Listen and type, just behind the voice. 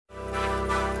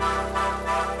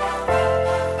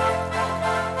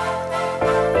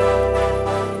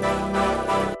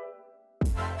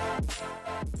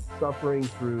suffering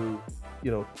through,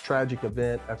 tragic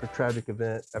event after tragic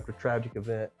event after tragic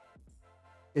event,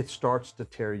 it starts to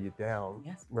tear you down,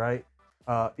 Yes. right?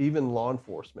 Even law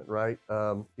enforcement, right?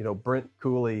 Brent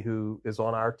Cooley, who is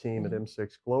on our team at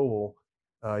M6 Global,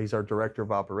 he's our director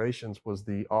of operations, was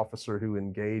the officer who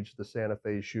engaged the Santa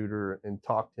Fe shooter and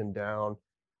talked him down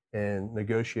and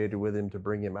negotiated with him to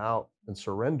bring him out and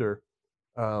surrender.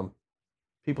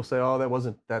 People say, oh, that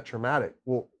wasn't that traumatic.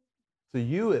 Well, to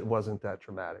you, it wasn't that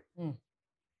traumatic. Mm.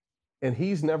 And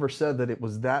he's never said that it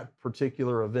was that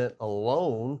particular event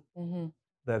alone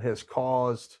that has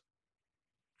caused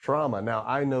trauma. Now,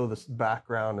 I know this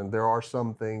background, and there are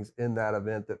some things in that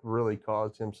event that really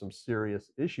caused him some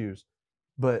serious issues,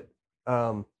 but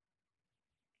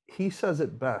he says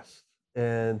it best.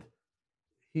 And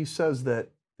he says that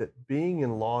being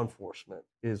in law enforcement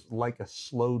is like a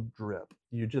slow drip.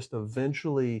 You just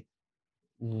eventually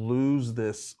lose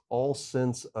this all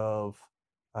sense of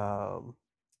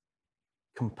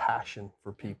compassion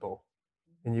for people,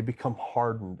 and you become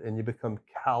hardened and you become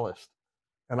calloused.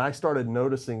 And I started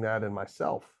noticing that in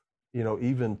myself,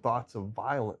 even thoughts of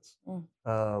violence,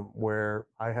 where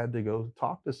I had to go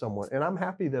talk to someone. And I'm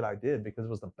happy that I did, because it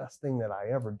was the best thing that I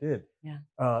ever did. Yeah.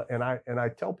 And I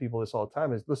tell people this all the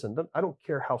time is, listen, I don't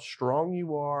care how strong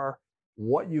you are,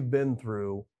 what you've been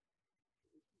through.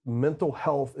 Mental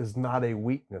health is not a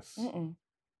weakness.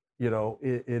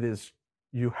 It is,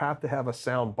 you have to have a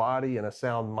sound body and a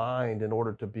sound mind in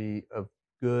order to be of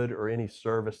good or any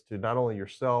service to not only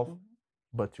yourself,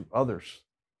 but to others.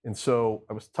 And so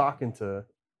I was talking to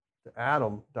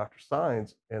Adam, Dr.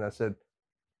 Sines, and I said,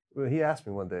 well, he asked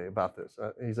me one day about this.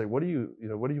 He's like, what are you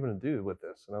going to do with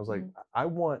this? And I was like, I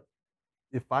want,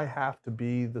 if I have to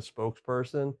be the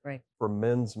spokesperson for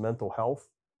men's mental health,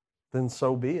 then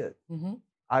so be it.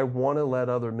 I want to let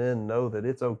other men know that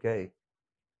it's okay,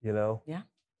 Yeah.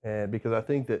 And because I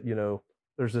think that,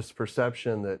 there's this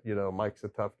perception that, Mike's a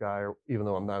tough guy, or even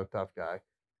though I'm not a tough guy,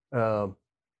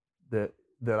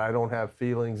 that I don't have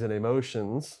feelings and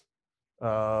emotions.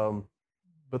 But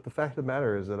the fact of the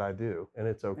matter is that I do, and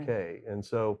it's okay. And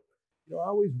so, I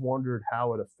always wondered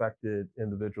how it affected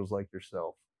individuals like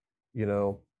yourself.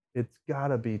 It's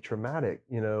gotta be traumatic,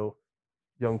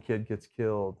 young kid gets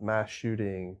killed, mass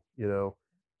shooting,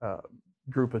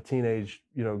 group of teenage,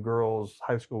 girls,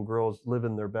 high school girls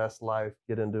living their best life,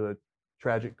 get into a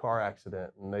tragic car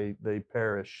accident and they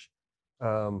perish.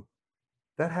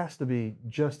 That has to be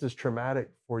just as traumatic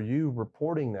for you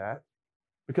reporting that,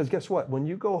 because guess what? When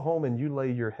you go home and you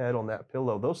lay your head on that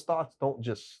pillow, those thoughts don't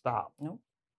just stop. Nope.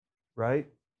 Right?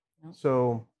 Nope.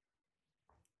 So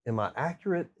am I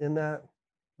accurate in that?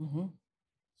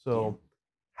 So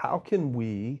how can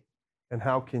we, and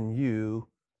how can you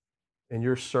and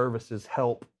your services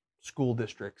help school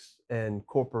districts and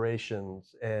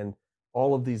corporations and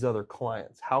all of these other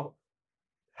clients? How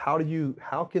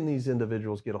can these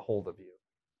individuals get a hold of you?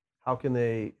 How can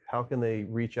they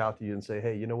reach out to you and say,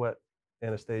 hey, you know what,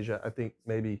 Anastasia, I think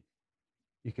maybe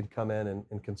you can come in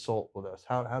and consult with us?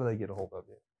 How do they get a hold of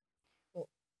you? Well,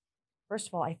 first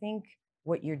of all, I think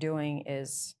what you're doing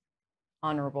is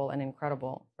honorable and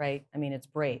incredible, right? I mean, it's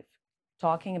brave.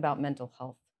 Talking about mental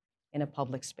health in a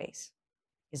public space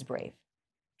is brave.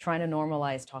 Trying to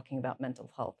normalize talking about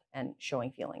mental health and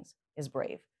showing feelings is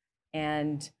brave.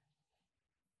 And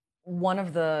one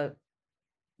of the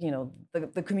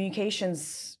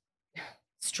communications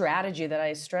strategy that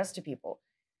I stress to people,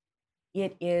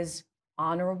 it is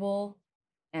honorable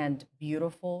and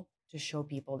beautiful to show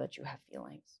people that you have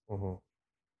feelings,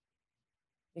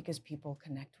 because people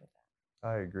connect with that.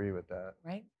 I agree with that.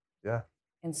 Right? Yeah.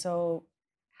 And so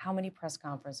how many press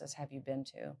conferences have you been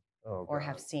to or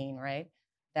have seen, right?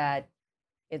 That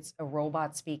it's a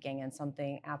robot speaking and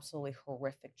something absolutely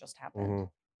horrific just happened.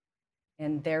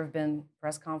 And there have been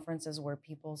press conferences where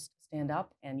people stand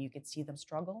up and you could see them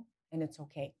struggle, and it's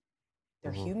okay.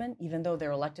 They're human, even though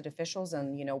they're elected officials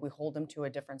and, we hold them to a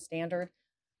different standard.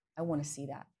 I want to see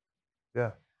that.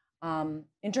 Yeah.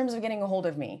 In terms of getting a hold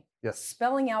of me, yes,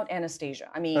 spelling out Anastasia.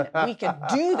 I mean, we could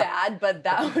do that, but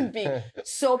that would be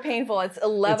so painful. It's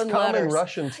 11 it's letters. Common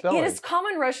Russian spelling. It is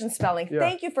common Russian spelling. Yeah.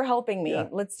 Thank you for helping me. Yeah.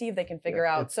 Let's see if they can figure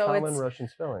out. It's common Russian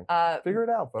spelling. Figure it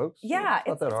out, folks. Yeah, it's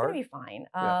not that hard. Gonna be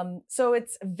fine. So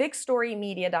it's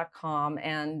ViKSTORYmedia.com,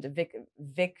 and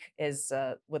Vik is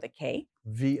with a K.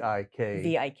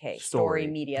 VIK.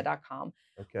 Storymedia.com.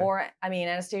 Okay. Or, I mean,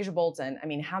 Anastasia Bolton. I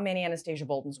mean, how many Anastasia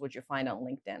Boltons would you find on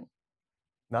LinkedIn?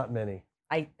 Not many.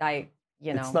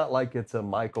 It's not like it's a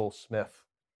Michael Smith.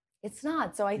 It's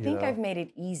not. So I think I've made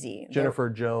it easy. Jennifer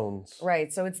Jones.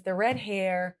 Right. So it's the red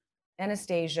hair,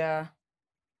 Anastasia.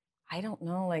 I don't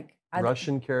know, like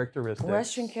Russian characteristics.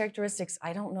 Russian characteristics.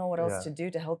 I don't know what else to do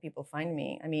to help people find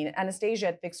me. I mean, Anastasiya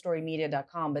at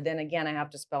ViKSTORYmedia.com, but then again, I have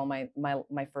to spell my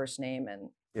first name and.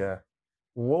 Yeah.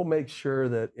 We'll make sure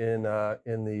that in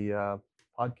the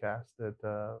podcast that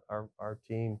our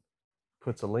team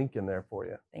puts a link in there for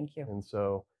you. Thank you.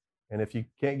 And if you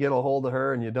can't get a hold of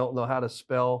her and you don't know how to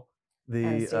spell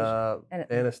the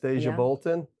Anastasiya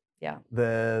Bolton,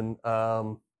 then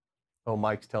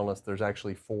Mike's telling us there's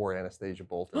actually 4 Anastasiya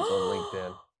Boltons on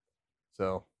LinkedIn.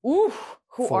 So who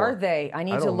are they? I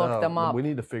need to look them up. We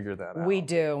need to figure that out. We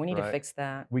do. We need to fix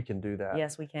that. We can do that.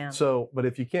 Yes, we can. So, but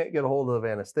if you can't get a hold of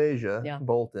Anastasiya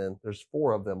Bolton, there's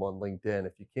 4 of them on LinkedIn.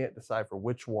 If you can't decipher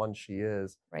which one she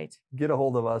is, get a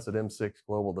hold of us at M6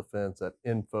 Global Defense at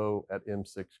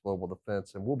info@M6 Global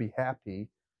Defense, and we'll be happy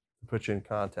to put you in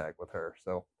contact with her.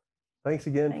 So thanks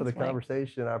again for the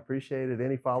conversation. I appreciate it.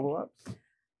 Any follow-ups?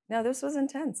 No, this was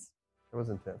intense. It was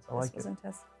intense. I like it. This was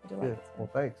intense. I do like it. Well,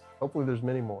 thanks. Hopefully there's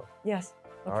many more. Yes.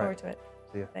 Look forward to it.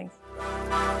 See ya. Thanks.